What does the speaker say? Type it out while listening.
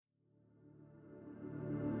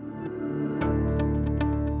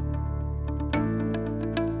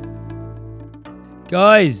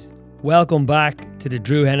Guys, welcome back to the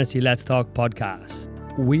Drew Hennessy Let's Talk podcast.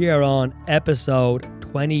 We are on episode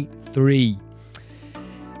 23.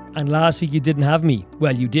 And last week you didn't have me.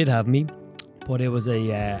 Well, you did have me, but it was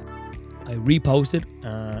I reposted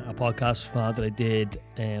a podcast that I did.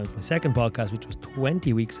 It was my second podcast, which was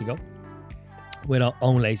 20 weeks ago with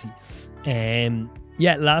Owen Lacey.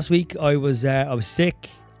 Last week I was sick.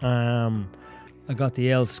 I got the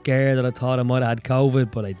ill scare that I thought I might have had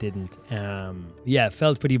COVID, but I didn't. It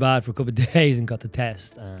felt pretty bad for a couple of days and got the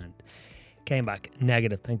test and came back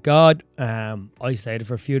negative. Thank God. Isolated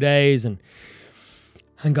for a few days and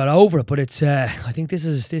got over it. But it's I think this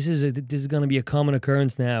is going to be a common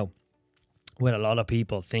occurrence now with a lot of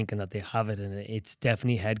people thinking that they have it, and it's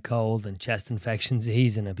definitely head cold and chest infection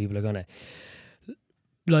season, and people are going to,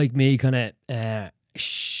 like me, kind of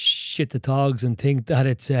shit the togs and think that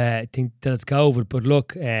it's COVID. But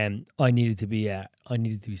look, I needed to be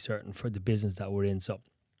certain for the business that we're in. So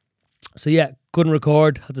couldn't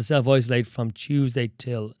record. Had to self-isolate from Tuesday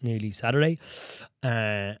till nearly Saturday,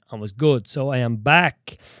 and was good. So I am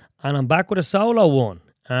back, and I'm back with a solo one.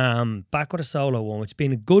 It's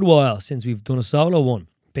been a good while since we've done a solo one.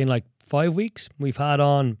 Been like 5 weeks. We've had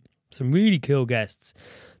on some really cool guests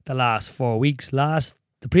the last 4 weeks. The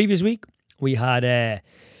previous week we had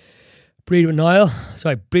Breathe with Neil,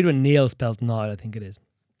 spelled Nile, I think it is,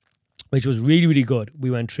 which was really, really good. We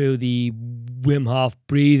went through the Wim Hof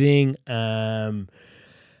breathing,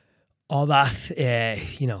 all that,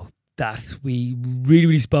 that we really,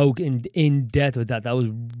 really spoke in depth with that. That was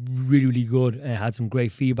really, really good. I had some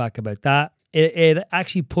great feedback about that. It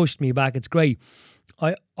actually pushed me back. It's great.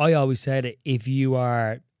 I always said that if you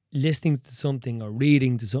are listening to something or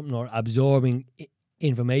reading to something or absorbing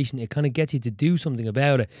information, it kind of gets you to do something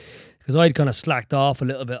about it. Because I'd kind of slacked off a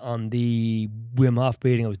little bit on the Wim Hof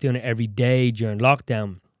breathing. I was doing it every day during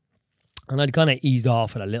lockdown, and I'd kind of eased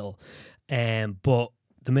off it a little. But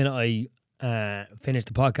the minute I finished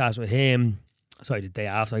the podcast with him, the day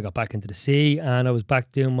after, I got back into the sea and I was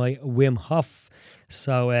back doing my Wim Hof.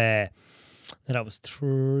 So that was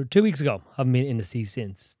 2 weeks ago. Haven't been in the sea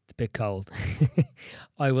since. It's a bit cold.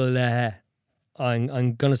 I will.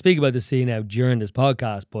 I'm going to speak about the sea now during this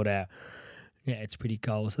podcast, but it's pretty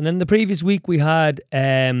cold. And then the previous week we had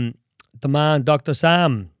the man, Dr.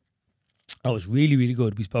 Sam. That was really, really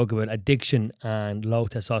good. We spoke about addiction and low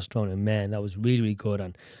testosterone in men. That was really, really good.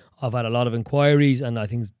 And I've had a lot of inquiries, and I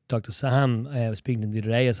think Dr. Sam, I was speaking to him the other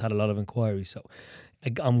day, has had a lot of inquiries. So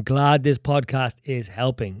I'm glad this podcast is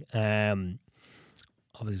helping.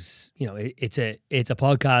 It's a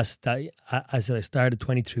podcast that I started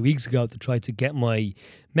 23 weeks ago to try to get my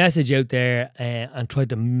message out there and try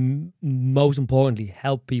to most importantly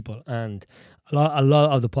help people, and a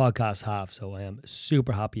lot of the podcasts have, so I am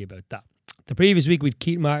super happy about that. The previous week with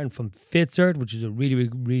Keith Martin from Fitzert, which is a really,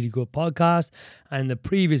 really, really good podcast, and the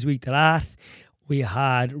previous week to that we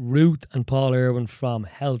had Ruth and Paul Irwin from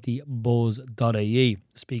healthybuzz.ie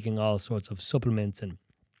speaking all sorts of supplements and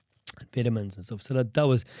vitamins and stuff. So that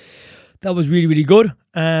was really, really good.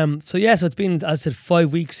 So it's been, as I said,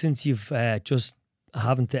 5 weeks since you've just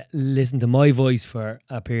having to listen to my voice for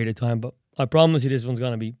a period of time, but I promise you this one's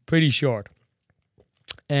going to be pretty short.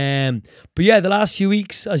 The last few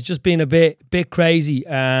weeks has just been a bit crazy.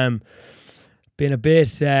 Been a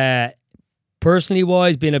bit personally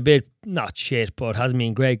wise, been a bit not shit, but hasn't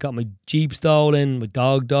been great. Got my Jeep stolen, my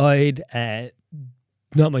dog died.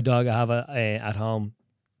 Not my dog, I have at home.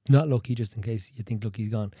 Not Lucky, just in case you think Lucky's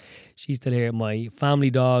gone. She's still here. My family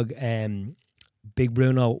dog, Big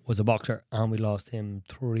Bruno, was a boxer, and we lost him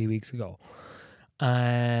 3 weeks ago.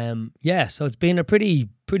 So it's been a pretty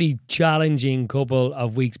challenging couple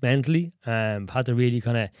of weeks mentally. Had to really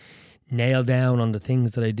kind of nail down on the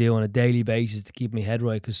things that I do on a daily basis to keep my head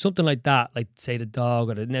right. Because something like that, like say the dog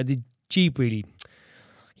or the Jeep, really,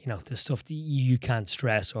 the stuff that you can't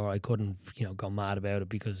stress, or I couldn't, go mad about it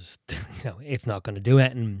because, it's not going to do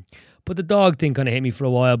it. But the dog thing kind of hit me for a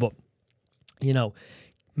while, but,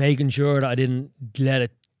 making sure that I didn't let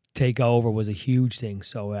it take over was a huge thing.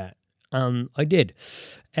 So, I did.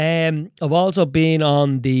 I've also been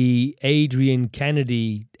on the Adrian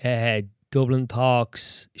Kennedy Dublin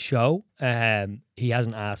Talks show. He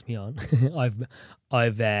hasn't asked me on.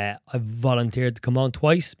 I've volunteered to come on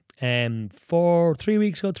twice. 3 or 4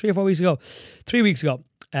 weeks ago, 3 weeks ago,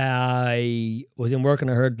 I was in work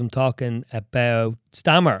and I heard them talking about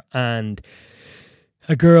stammer, and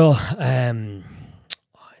a girl,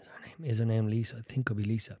 is her name Lisa? I think it'll be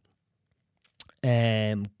Lisa.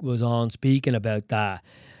 Was on speaking about that,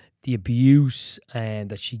 the abuse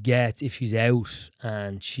that she gets if she's out,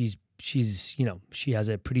 and she has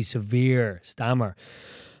a pretty severe stammer.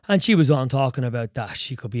 And she was on talking about that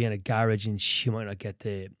she could be in a garage and she might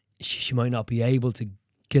not be able to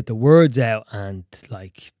get the words out, and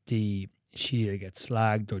like she either gets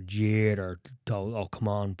slagged or jeered or told, "Oh, come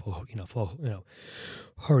on,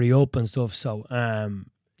 hurry up" and stuff. So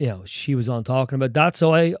she was on talking about that.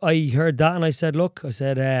 So I heard that and I said, look,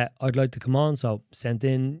 I'd like to come on. So sent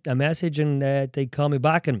in a message and they called me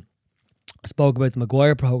back and I spoke about the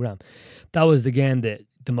Maguire program. That was again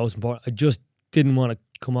the most important. I just didn't want to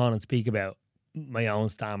come on and speak about my own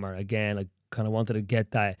stammer again. I kind of wanted to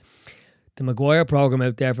get the Maguire program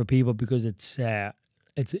out there for people, because it's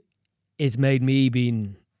made me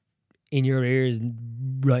being in your ears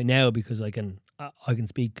right now, because I can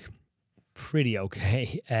speak pretty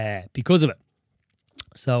okay because of it.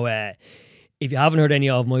 So if you haven't heard any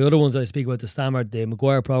of my other ones I speak about the stammer, the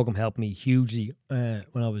Maguire program helped me hugely when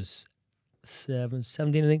I was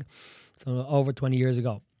 17, I think, so over 20 years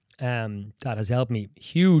ago. That has helped me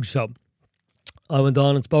huge. So I went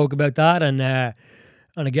on and spoke about that, and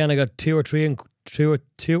again I got two or three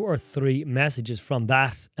messages from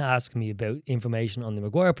that asking me about information on the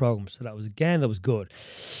Maguire program. So that was good.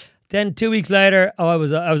 Then 2 weeks later,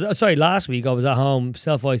 last week I was at home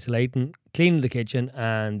self-isolating, cleaning the kitchen,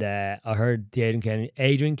 and I heard the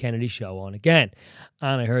Adrian Kennedy show on again,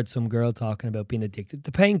 and I heard some girl talking about being addicted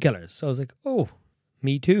to painkillers. So I was like, oh,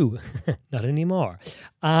 me too. Not anymore.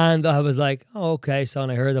 And I was like, oh, okay. So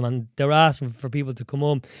and I heard them, and they were asking for people to come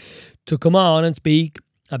on and speak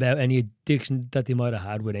about any addiction that they might have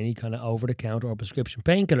had with any kind of over-the-counter or prescription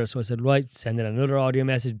painkiller. So I said, right, send in another audio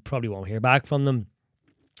message. Probably won't hear back from them.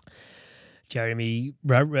 Jeremy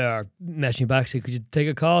messaged me back, said, could you take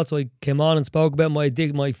a call? So I came on and spoke about my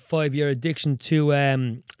 5-year addiction to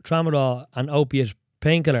tramadol, an opiate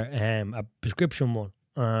painkiller, a prescription one.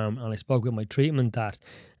 And I spoke with my treatment that,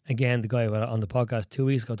 again, the guy who was on the podcast 2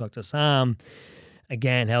 weeks ago, Dr. Sam,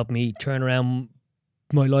 again, helped me turn around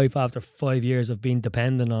my life after 5 years of being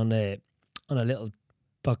dependent on a little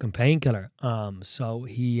fucking painkiller. So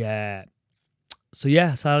I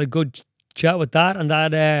had a good chat with that, and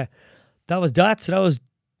that was that. So that was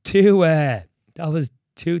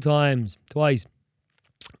twice.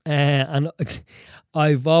 And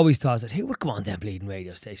I've always thought that who would come on them bleeding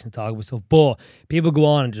radio station and talk about stuff, but people go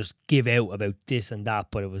on and just give out about this and that,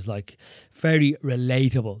 but it was like very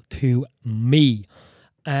relatable to me.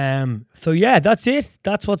 So yeah, that's it.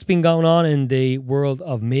 That's what's been going on in the world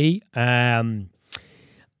of me. And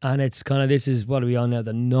it's kind of, this is what are we on now,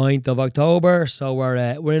 the 9th of October. So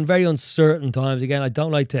we're in very uncertain times. Again, I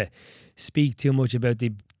don't like to speak too much about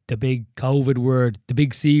the big COVID word, the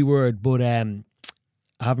big C word, but I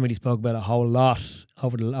haven't really spoke about it a whole lot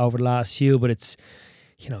over the last few, but it's,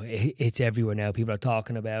 it's everywhere now. People are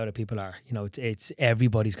talking about it. People are, it's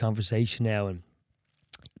everybody's conversation now, and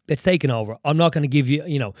it's taken over. I'm not going to give you,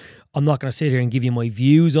 I'm not going to sit here and give you my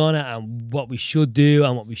views on it and what we should do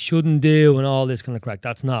and what we shouldn't do and all this kind of crap.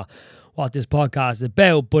 That's not what this podcast is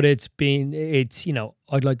about, but I'd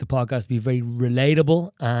like the podcast to be very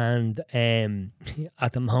relatable, and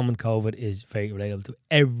at the moment COVID is very relatable to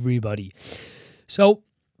everybody. So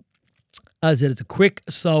as I said, it's a quick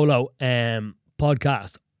solo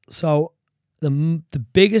podcast. So the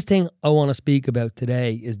biggest thing I want to speak about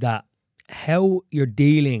today is that how you're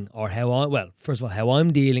dealing, or first of all, how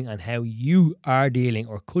I'm dealing and how you are dealing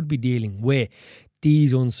or could be dealing with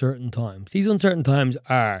these uncertain times. These uncertain times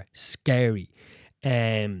are scary.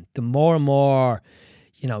 The more and more,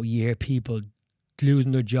 you hear people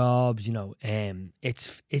losing their jobs,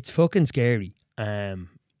 it's fucking scary.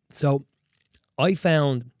 So I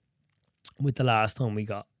found with the last time we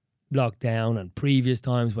got locked down and previous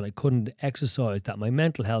times when I couldn't exercise, that my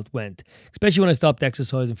mental health went, especially when I stopped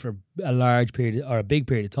exercising for a large period or a big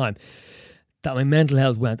period of time, that my mental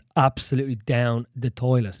health went absolutely down the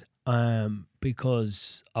toilet.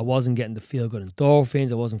 Because I wasn't getting the feel good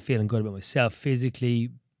endorphins, I wasn't feeling good about myself physically,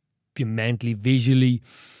 mentally, visually.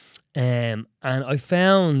 And I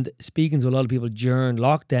found, speaking to a lot of people during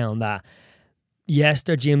lockdown, that yes,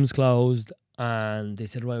 their gym's closed, and they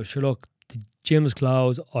said, right, well, sure, look, the gym's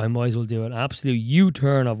closed, I might as well do an absolute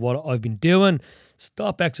U-turn of what I've been doing,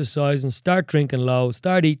 stop exercising, start drinking loads,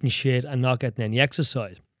 start eating shit and not getting any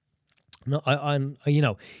exercise. No, I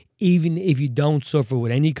even if you don't suffer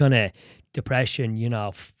with any kind of depression,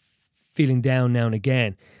 feeling down now and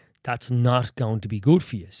again, that's not going to be good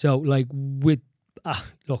for you. So like with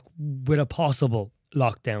a possible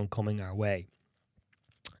lockdown coming our way,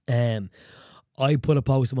 I put a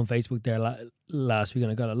post up on Facebook there last week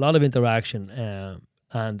and I got a lot of interaction,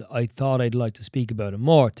 and I thought I'd like to speak about it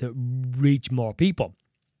more to reach more people.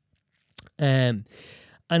 And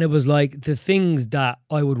And it was like the things that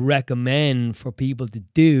I would recommend for people to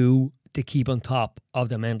do to keep on top of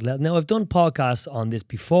their mental health. Now, I've done podcasts on this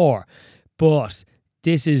before, but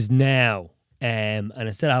this is now, and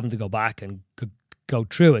instead of having to go back and go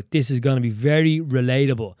through it, this is going to be very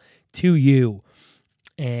relatable to you.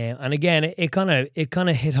 And again, it kind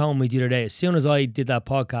of hit home with the other day. As soon as I did that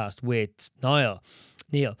podcast with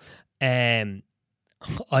Neil,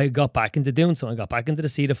 I got back into doing something. I got back into the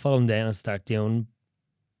seat the following day and I started doing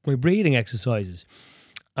my breathing exercises.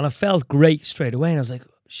 And I felt great straight away. And I was like,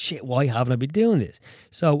 shit, why haven't I been doing this?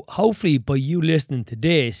 So hopefully by you listening to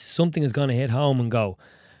this, something is going to hit home and go,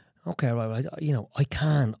 okay, right,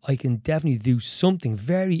 I can definitely do something,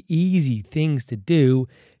 very easy things to do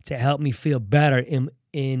to help me feel better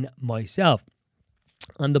in myself.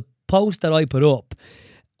 And the post that I put up,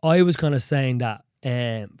 I was kind of saying that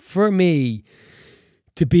for me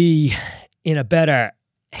to be in a better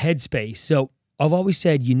headspace, so I've always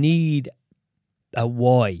said you need a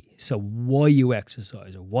why. So why you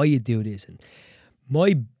exercise or why you do this. And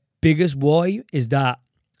my biggest why is that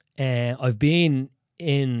I've been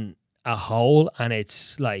in a hole and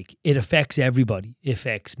it's like it affects everybody. It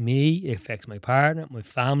affects me, it affects my partner, my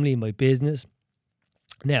family, my business.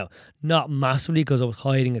 Now, not massively because I was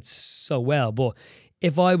hiding it so well, but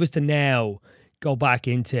if I was to now go back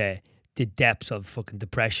into the depths of fucking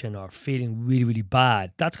depression or feeling really, really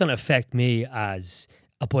bad, that's going to affect me as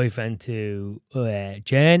a boyfriend to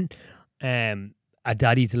Jen, a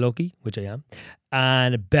daddy to Lucky, which I am,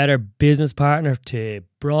 and a better business partner to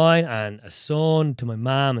Brian, and a son to my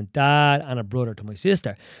mom and dad, and a brother to my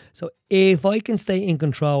sister. So if I can stay in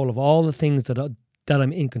control of all the things that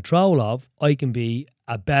I'm in control of, I can be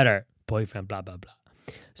a better boyfriend, blah, blah, blah.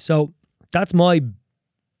 So that's my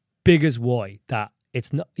biggest why, that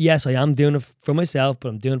it's not, yes, I am doing it for myself, but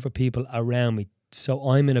I'm doing it for people around me. So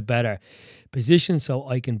I'm in a better position so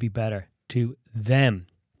I can be better to them.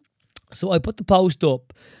 So I put the post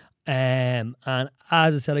up, and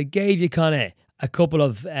as I said, I gave you kind of a couple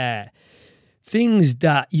of things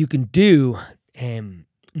that you can do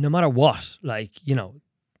no matter what. Like,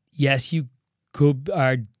 yes, you could,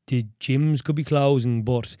 or the gyms could be closing,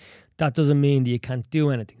 but that doesn't mean that you can't do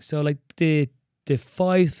anything. So like the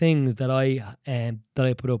 5 things that I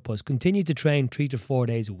put up was continue to train 3 to 4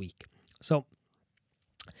 days a week. So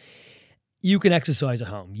you can exercise at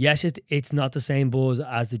home. Yes, it's not the same buzz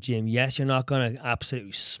as the gym. Yes, you're not going to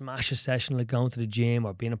absolutely smash a session like going to the gym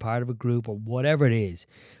or being a part of a group or whatever it is.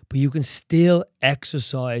 But you can still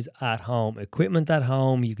exercise at home. Equipment at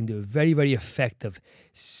home. You can do a very, very effective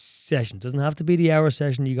session. It doesn't have to be the hour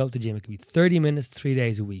session you go to the gym. It can be 30 minutes, 3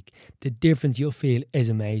 days a week. The difference you'll feel is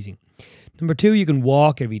amazing. Number 2, you can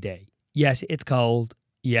walk every day. Yes, it's cold.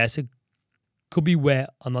 Yes, it could be wet.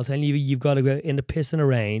 I'm not telling you you've got to go in the piss and the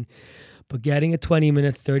rain. But getting a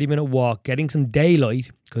 20-minute, 30-minute walk, getting some daylight,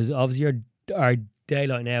 because obviously our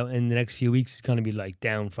daylight now in the next few weeks is going to be like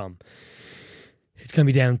it's going to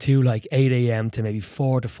be down to like 8 a.m. to maybe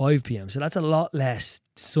 4 to 5 p.m. So that's a lot less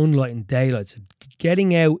sunlight and daylight. So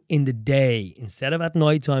getting out in the day, instead of at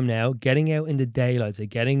night time now, getting out in the daylight, so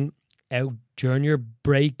getting out during your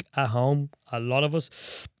break at home, a lot of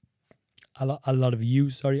you,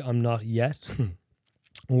 I'm not yet,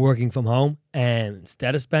 working from home, and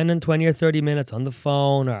instead of spending 20 or 30 minutes on the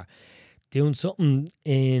phone or doing something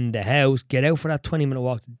in the house, get out for that 20-minute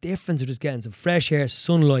walk. The difference of just getting some fresh air,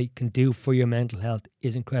 sunlight can do for your mental health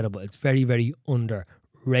is incredible. It's very, very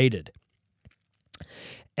underrated.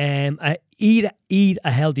 Eat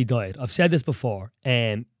a healthy diet. I've said this before.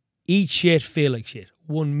 Eat shit, feel like shit.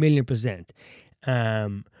 1,000,000%.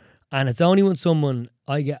 And it's only when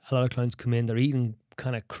I get a lot of clients come in, they're eating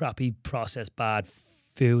kind of crappy, processed, bad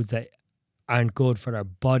foods that aren't good for their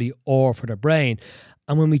body or for their brain.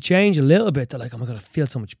 And when we change a little bit, they're like, oh my God, I feel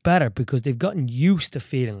so much better, because they've gotten used to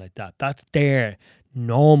feeling like that. That's their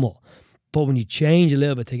normal. But when you change a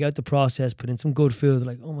little bit, take out the process, put in some good foods,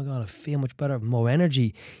 like, oh my God, I feel much better, more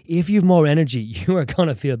energy. If you have more energy, you are going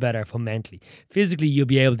to feel better mentally. Physically, you'll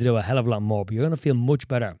be able to do a hell of a lot more, but you're going to feel much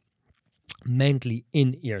better mentally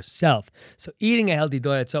in yourself. So eating a healthy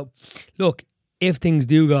diet. So look, if things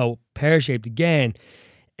do go pear-shaped again,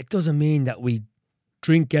 it doesn't mean that we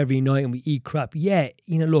drink every night and we eat crap. Yeah,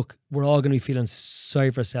 look, we're all going to be feeling sorry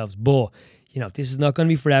for ourselves, but, this is not going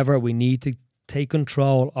to be forever. We need to take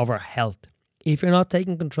control of our health. If you're not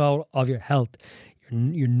taking control of your health,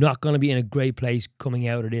 you're not going to be in a great place coming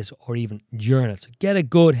out of this or even during it. So get a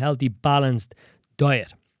good, healthy, balanced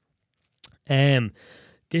diet.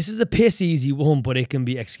 This is a piss easy one, but it can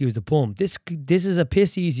be, excuse the pun. This is a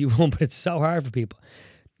piss easy one, but it's so hard for people.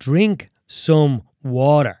 Drink some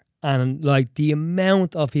water. And like the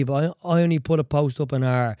amount of people, I only put a post up in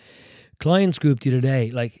our clients group the other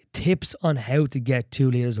day, like tips on how to get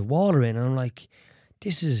 2 liters of water in. And I'm like,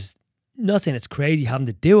 this is not saying it's crazy having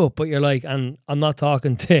to do it, but you're like, and I'm not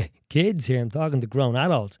talking to kids here, I'm talking to grown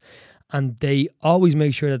adults. And they always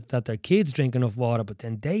make sure that their kids drink enough water, but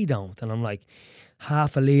then they don't. And I'm like,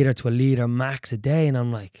 half a litre to a litre max a day. And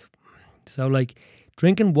I'm like, so like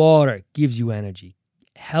drinking water gives you energy,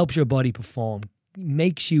 helps your body perform,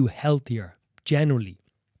 makes you healthier generally.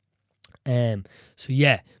 So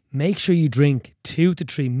yeah, make sure you drink 2 to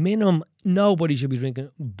 3 minimum. Nobody should be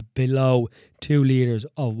drinking below 2 liters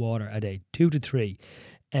of water a day. 2 to 3.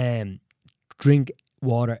 Drink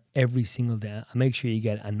water every single day and make sure you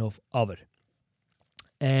get enough of it.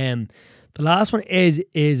 The last one is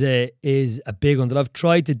a big one that I've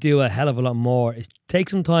tried to do a hell of a lot more, is take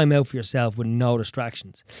some time out for yourself with no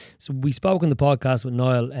distractions. So we spoke on the podcast with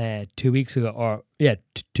Niall 2 weeks ago,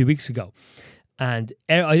 2 weeks ago. And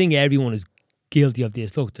I think everyone is guilty of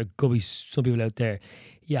this. Look, there could be some people out there,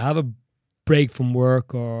 you have a break from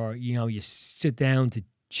work, or you sit down to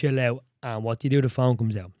chill out, and what do you do? The phone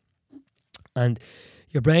comes out. And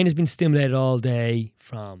your brain has been stimulated all day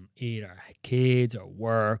from either kids or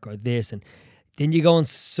work or this, and then you go on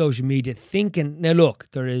social media thinking, now look,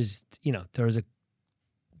 you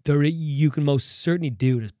can most certainly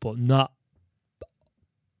do this, but not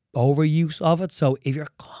overuse of it. So if you're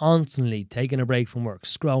constantly taking a break from work,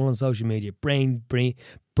 scrolling on social media, brain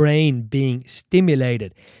being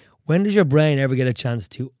stimulated, when does your brain ever get a chance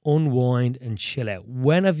to unwind and chill out?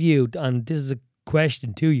 When have you, and this is a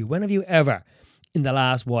question to you, when have you ever in the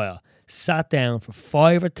last while sat down for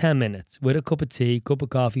 5 or 10 minutes with a cup of tea, cup of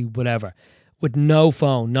coffee, whatever, with no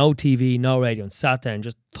phone, no TV, no radio, and sat there and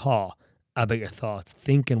just thought about your thoughts,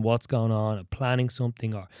 thinking what's going on, or planning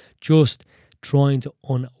something, or just trying to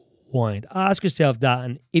unwind? Ask yourself that,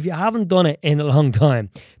 and if you haven't done it in a long time,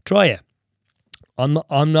 try it. I'm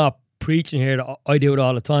not preaching here that I do it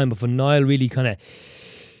all the time, but for Niall really kind of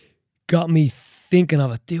got me thinking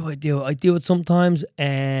of it. I do it sometimes.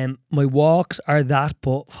 My walks are that,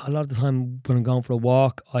 but a lot of the time when I'm going for a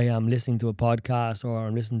walk, I am listening to a podcast, or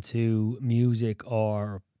I'm listening to music,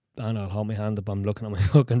 or and I'll hold my hand up, I'm looking at my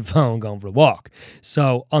fucking phone going for a walk.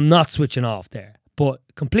 So I'm not switching off there. But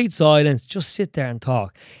complete silence, just sit there and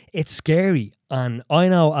talk. It's scary. And I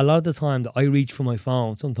know a lot of the time that I reach for my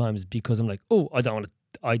phone sometimes because I'm like, oh, I don't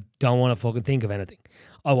want to fucking think of anything.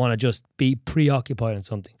 I want to just be preoccupied on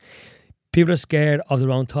something. People are scared of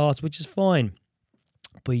their own thoughts, which is fine.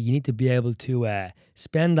 But you need to be able to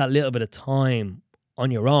spend that little bit of time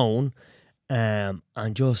on your own and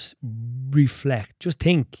just reflect. Just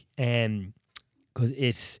think.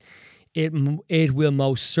 Because it will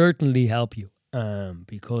most certainly help you.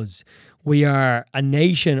 Because we are a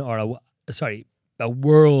nation, or a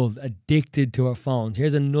world addicted to our phones.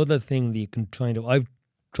 Here's another thing that you can try and do. I've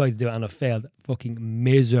tried to do it and I failed fucking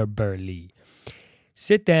miserably.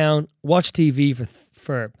 Sit down, watch TV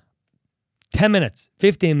for 10 minutes,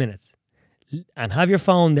 15 minutes, and have your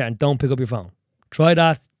phone there and don't pick up your phone. Try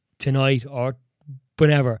that tonight or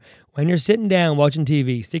whenever. When you're sitting down watching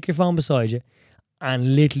TV, stick your phone beside you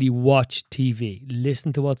and literally watch TV.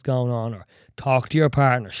 Listen to what's going on, or talk to your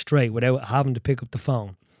partner straight without having to pick up the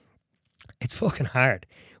phone. It's fucking hard.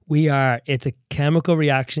 It's a chemical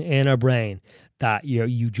reaction in our brain that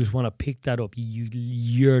you just want to pick that up.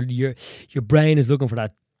 Your brain is looking for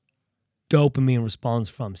that dopamine response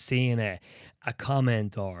from seeing a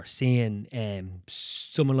comment or seeing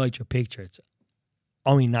someone like your picture. It's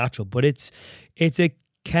only natural, but it's a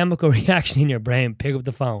chemical reaction in your brain. Pick up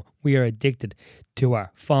the phone. We are addicted to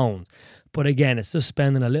our phones. But again, it's just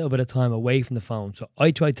spending a little bit of time away from the phone. So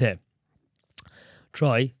I try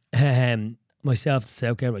myself to say,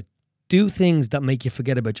 okay, right, do things that make you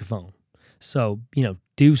forget about your phone. So,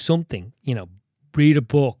 do something, read a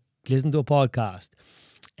book, listen to a podcast,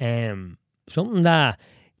 something that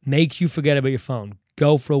makes you forget about your phone.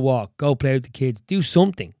 Go for a walk, go play with the kids, do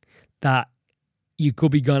something that you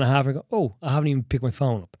could be gonna have and go, oh, I haven't even picked my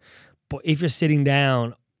phone up. But if you're sitting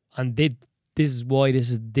down, and this is why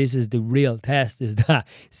this is the real test, is that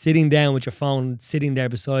sitting down with your phone sitting there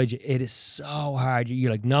beside you, it is so hard.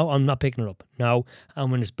 You're like, no, I'm not picking it up. No.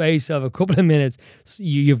 And in the space of a couple of minutes,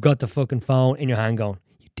 you've got the fucking phone in your hand going,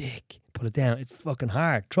 you dick, put it down. It's fucking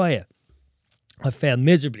hard. Try it. I failed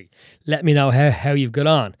miserably. Let me know how you've got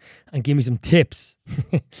on and give me some tips.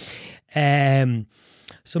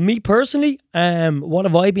 So me personally, what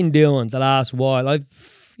have I been doing the last while? As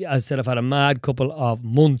I said, I've had a mad couple of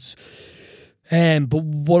months. But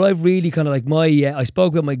what I've really kind of like I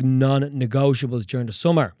spoke about my non-negotiables during the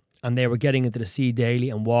summer, and they were getting into the sea daily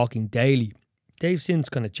and walking daily. they've since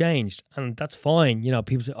kind of changed, and that's fine. You know,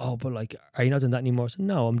 people say, "Oh, but like, are you not doing that anymore?" So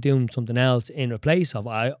no, I'm doing something else in replace of.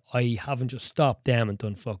 I haven't just stopped them and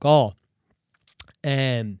done fuck all.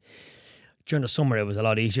 During the summer, it was a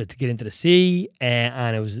lot easier to get into the sea,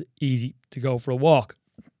 and it was easy to go for a walk.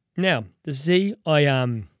 Now, the sea, I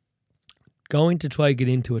am going to try get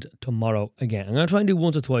into it tomorrow again. I'm going to try and do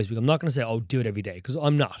once or twice, because I'm not going to say, "Oh, do it every day," because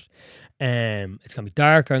I'm not. It's going to be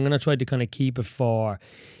darker. I'm going to try to kind of keep it for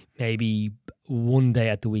maybe one day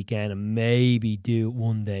at the weekend, and maybe do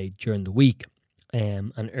one day during the week,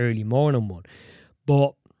 an early morning one.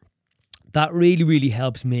 But that really, really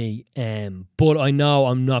helps me. But I know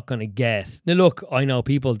I'm not going to get... Now, look, I know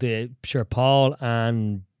people, sure, Paul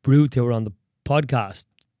and Ruth, who were on the podcast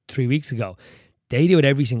 3 weeks ago, they do it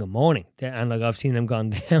every single morning. And like, I've seen them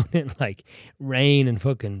gone down in like rain and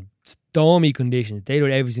fucking stormy conditions. They do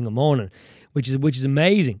it every single morning, which is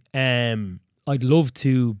amazing. I'd love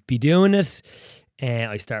to be doing it.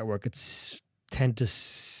 I start work at 10 to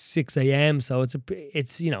 6 a.m. So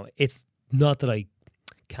it's you know, it's not that I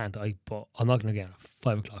can't, but I'm not going to get up at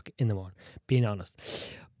 5 o'clock in the morning, being honest.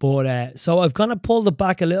 But so I've kind of pulled it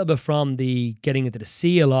back a little bit from the getting into the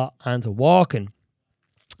sea a lot and to walking.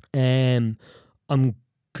 I'm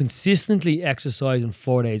consistently exercising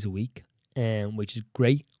 4 days a week, which is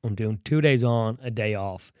great. I'm doing 2 days on, a day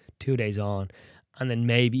off, 2 days on, and then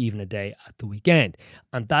maybe even a day at the weekend.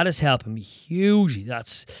 And that is helping me hugely.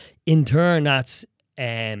 That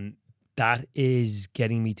is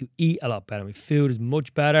getting me to eat a lot better. My food is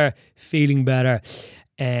much better, feeling better.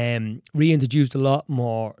 Reintroduced a lot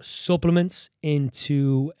more supplements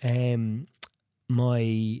into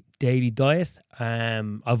my daily diet.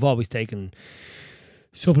 I've always taken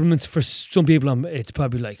supplements. For some people, it's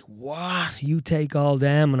probably like, "What? You take all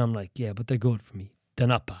them?" And I'm like, "Yeah, but they're good for me. They're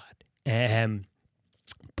not bad."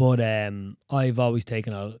 But I've always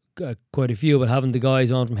taken quite a few. But having the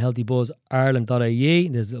guys on from healthybuzzireland.ie,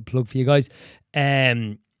 there's a little plug for you guys.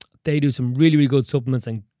 They do some really, really good supplements,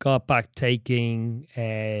 and got back taking...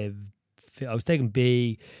 I was taking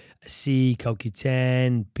B, C,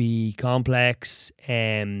 CoQ10, B complex.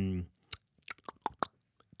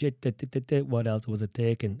 What else was it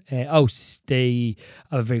taking? They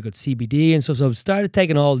have a very good CBD and stuff. So I've started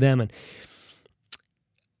taking all of them, and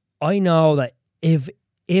I know that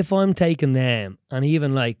if I'm taking them, and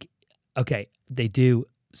even like, okay, they do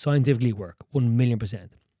scientifically work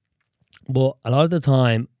 1,000,000%. But a lot of the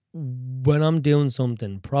time, when I'm doing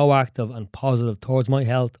something proactive and positive towards my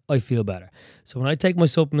health, I feel better. So when I take my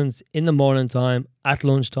supplements in the morning time, at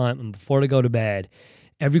lunchtime, and before I go to bed,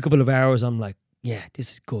 every couple of hours, I'm like, yeah,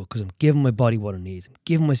 this is good, because I'm giving my body what it needs. I'm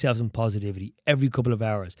giving myself some positivity every couple of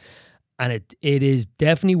hours. And it is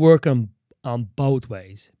definitely working on both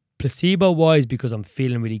ways. Placebo-wise, because I'm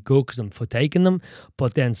feeling really good because I'm for taking them.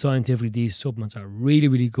 But then scientifically, these supplements are really,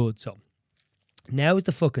 really good. So now is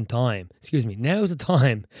the fucking time. Now is the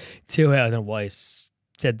time to... I don't know why I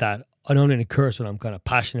said that. I don't mean to curse when I'm kind of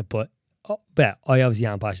passionate, but I obviously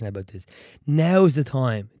am passionate about this. Now is the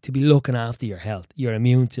time to be looking after your health, your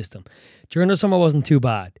immune system. During the summer wasn't too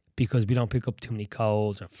bad, because we don't pick up too many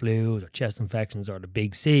colds or flus or chest infections or the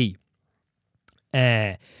big C.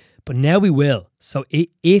 But now we will. So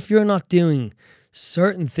if you're not doing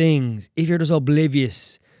certain things, if you're just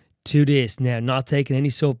oblivious to this now, not taking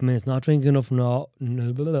any supplements, not drinking enough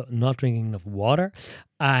water,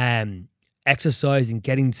 exercising,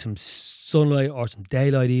 getting some sunlight or some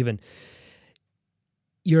daylight even,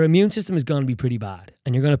 your immune system is going to be pretty bad,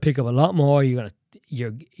 and you're going to pick up a lot more. You're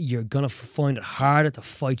going to find it harder to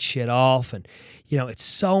fight shit off. And you know, it's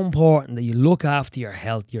so important that you look after your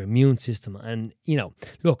health, your immune system. And you know,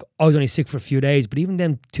 look, I was only sick for a few days, but even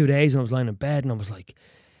then 2 days, and I was lying in bed and I was like,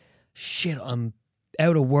 shit, I'm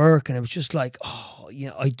out of work. And it was just like, oh, you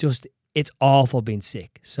know, it's awful being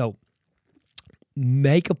sick. So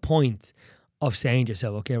make a point of saying to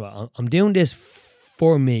yourself, okay, well, I'm doing this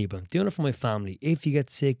for me, but I'm doing it for my family. If you get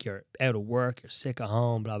sick, you're out of work, you're sick at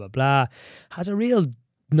home, blah, blah, blah, has a real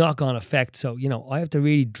knock-on effect. So, you know, I have to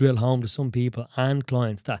really drill home to some people and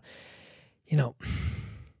clients that, you know,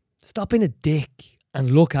 stop being a dick and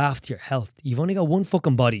look after your health. You've only got one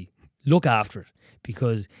fucking body. Look after it.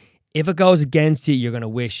 Because if it goes against you, you're going to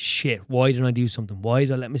wish, shit, why didn't I do something? Why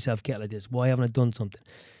did I let myself get like this? Why haven't I done something?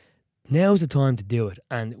 Now's the time to do it.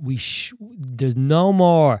 And there's no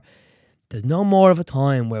more of a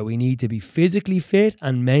time where we need to be physically fit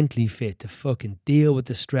and mentally fit to fucking deal with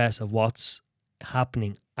the stress of what's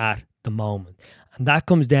happening at the moment. And that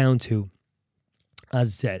comes down to, as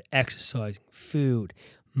I said, exercising, food,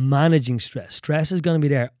 managing stress. Stress is going to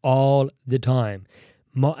be there all the time.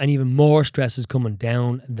 And even more stress is coming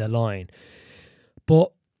down the line.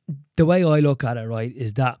 But the way I look at it, right,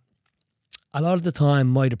 is that a lot of the time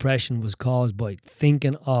my depression was caused by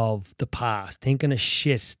thinking of the past, thinking of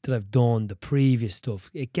shit that I've done, the previous stuff.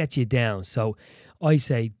 It gets you down. So I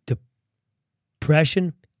say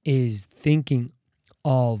depression is thinking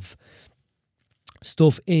of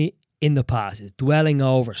stuff in the past. It's dwelling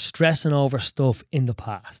over, stressing over stuff in the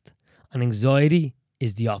past. And anxiety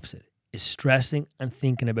is the opposite. It's stressing and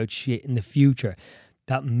thinking about shit in the future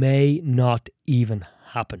that may not even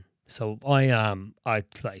happen. So I'm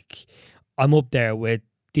up there with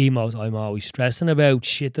Demos. I'm always stressing about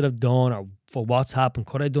shit that I've done or for what's happened.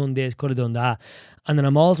 Could I have done this? Could I have done that? And then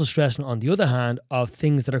I'm also stressing, on the other hand, of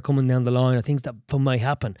things that are coming down the line or things that might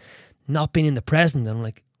happen. Not being in the present. And I'm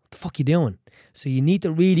like, what the fuck are you doing? So you need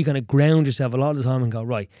to really kind of ground yourself a lot of the time and go,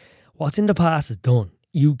 right, what's in the past is done.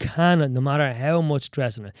 You cannot, no matter how much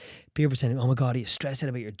stress, and people are saying, oh my God, are you stressing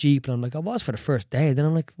about your Jeep? And I'm like, I was for the first day. Then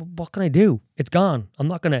I'm like, what can I do? It's gone. I'm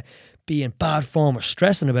not going to be in bad form or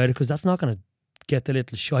stressing about it, because that's not going to get the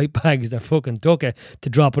little shite bags that fucking took it to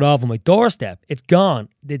drop it off on my doorstep. It's gone.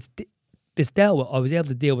 It's dealt with. I was able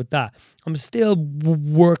to deal with that. I'm still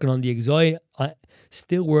working on the anxiety.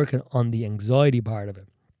 Anxiety part of it.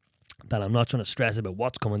 That I'm not trying to stress about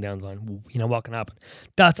what's coming down the line, what can happen.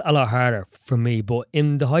 That's a lot harder for me. But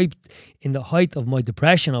in the height of my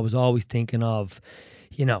depression, I was always thinking of,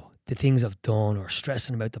 the things I've done or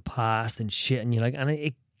stressing about the past and shit. And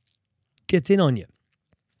it gets in on you.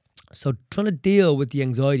 So trying to deal with the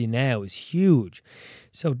anxiety now is huge.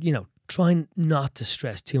 So, trying not to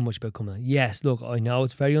stress too much about coming on. Yes, look, I know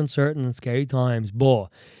it's very uncertain and scary times, but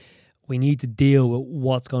we need to deal with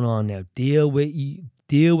what's going on now. Deal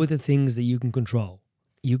with the things that you can control.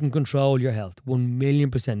 You can control your health,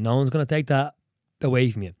 1,000,000%. No one's going to take that away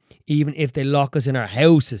from you. Even if they lock us in our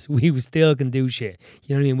houses, we still can do shit.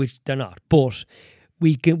 You know what I mean? Which they're not. But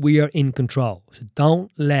we are in control. So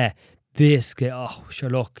don't let this get, oh, sure,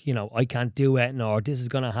 look, I can't do it, or this is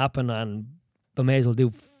going to happen, and I may as well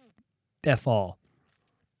do F all.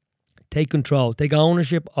 Take control. Take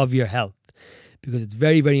ownership of your health, because it's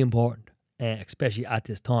very, very important, especially at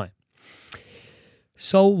this time.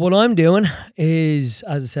 So what I'm doing is,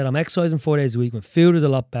 as I said, I'm exercising 4 days a week. My food is a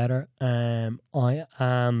lot better. I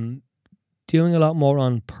am doing a lot more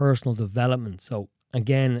on personal development. So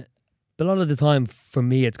again, a lot of the time for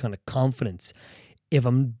me, it's kind of confidence. If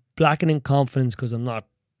I'm lacking in confidence because I'm not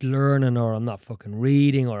learning, or I'm not fucking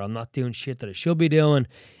reading, or I'm not doing shit that I should be doing,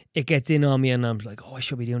 it gets in on me and I'm like, oh, I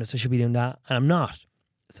should be doing this, I should be doing that. And I'm not.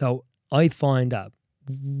 So I find that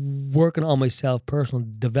working on myself, personal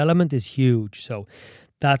development is huge. So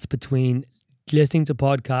that's between listening to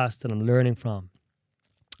podcasts that I'm learning from,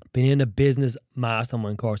 being in a business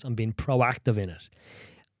mastermind course and being proactive in it,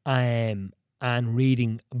 and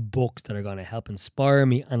reading books that are going to help inspire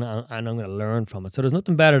me and I'm going to learn from it. So there's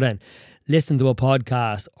nothing better than listening to a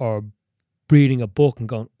podcast or reading a book and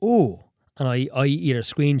going, oh, and I either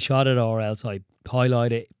screenshot it or else I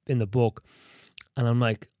highlight it in the book, and I'm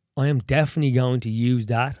like, I am definitely going to use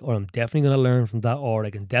that, or I'm definitely going to learn from that, or I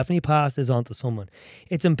can definitely pass this on to someone.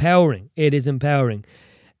 It's empowering. It is empowering.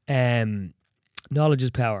 Knowledge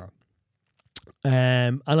is power.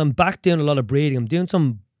 And I'm back doing a lot of breathing. I'm doing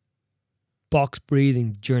some box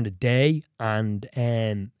breathing during the day, and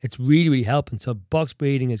it's really, really helping. So box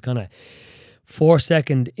breathing is kind of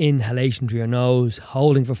 4-second inhalation through your nose,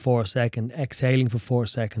 holding for 4 seconds, exhaling for 4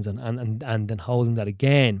 seconds, and then holding that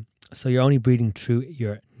again. So you're only breathing through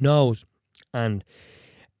your nose. And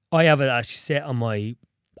I have it actually set on my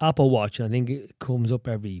Apple Watch, and I think it comes up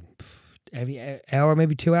every hour,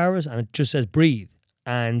 maybe 2 hours, and it just says breathe.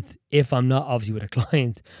 And if I'm not obviously with a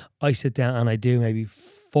client, I sit down and I do maybe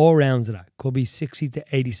 4 rounds of that. Could be 60 to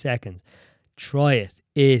 80 seconds. Try it.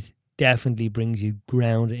 It definitely brings you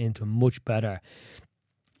grounded into a much better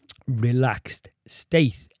relaxed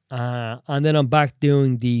state. And then I'm back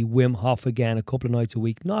doing the Wim Hof again a couple of nights a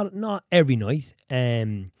week. Not every night.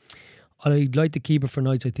 I'd like to keep it for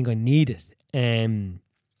nights I think I need it.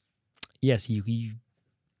 Yes, you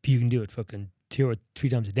can do it fucking 2 or 3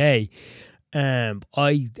 times a day.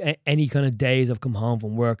 Any kind of days I've come home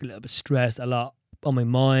from work a little bit stressed, a lot on my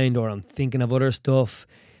mind, or I'm thinking of other stuff,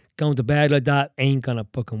 going to bed like that ain't gonna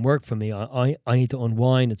fucking work for me. I need to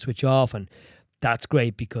unwind and switch off, and that's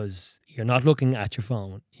great because you're not looking at your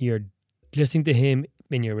phone. You're listening to him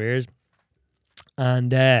in your ears,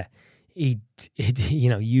 and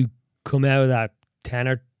you come out of that 10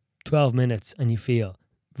 or 12 minutes and you feel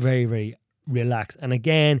very, very relaxed. And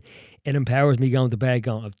again, it empowers me going to bed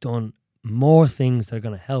going, I've done more things that are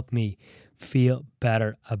going to help me feel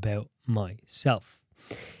better about myself.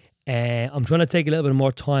 I'm trying to take a little bit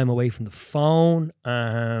more time away from the phone.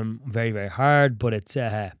 Very, very hard, but it's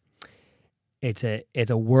it's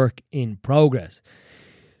a work in progress.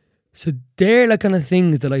 So they're the kind of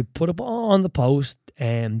things that I put up on the post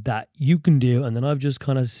that you can do, and then I've just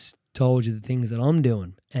kind of told you the things that I'm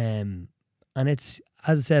doing. And it's,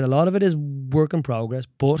 as I said, a lot of it is work in progress,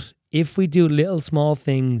 but if we do little small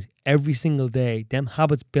things every single day, them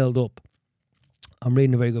habits build up. I'm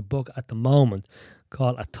reading a very good book at the moment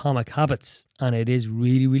called Atomic Habits, and it is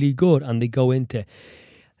really, really good. And they go into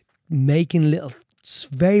making little,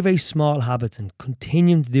 very, very small habits and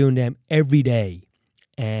continuing to doing them every day.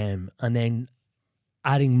 And then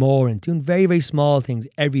adding more and doing very, very small things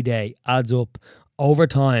every day adds up over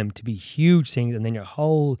time to be huge things. And then your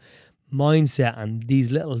whole mindset and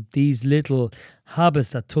these little habits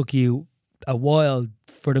that took you a while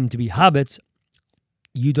for them to be habits,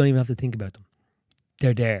 you don't even have to think about them.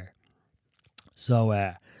 They're there. So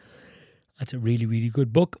that's a really, really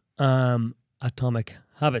good book. Atomic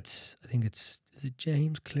Habits. I think is it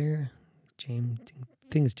James Clear? I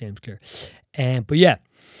think it's James Clear. But yeah.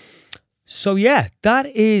 So yeah, that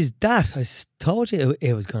is that. I told you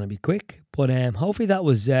it was going to be quick, but hopefully that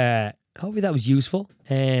was useful.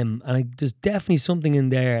 And there's definitely something in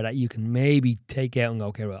there that you can maybe take out and go,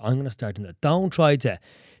 okay, right, I'm going to start doing that. Don't try to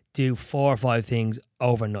do 4 or 5 things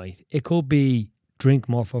overnight. It could be drink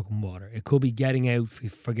more fucking water. It could be getting out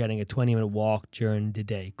for getting a 20-minute walk during the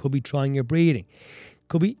day. It could be trying your breathing. It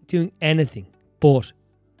could be doing anything. But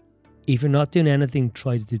if you're not doing anything,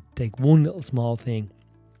 try to take one little small thing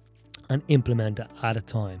and implement it at a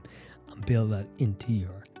time and build that into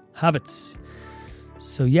your habits.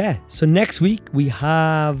 So yeah, so next week we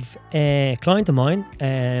have a client of mine,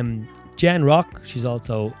 Jen Rock. She's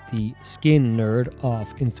also the skin nerd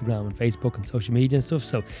of Instagram and Facebook and social media and stuff.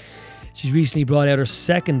 So she's recently brought out her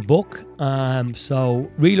second book.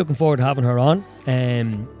 So really looking forward to having her on.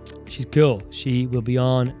 She's cool. She will be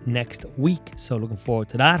on next week. So looking forward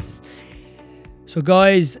to that. So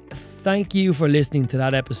guys, thank you for listening to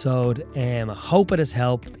that episode. I hope it has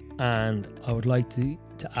helped, and I would like to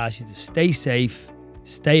ask you to stay safe,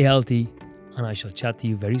 stay healthy, and I shall chat to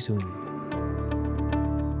you very soon.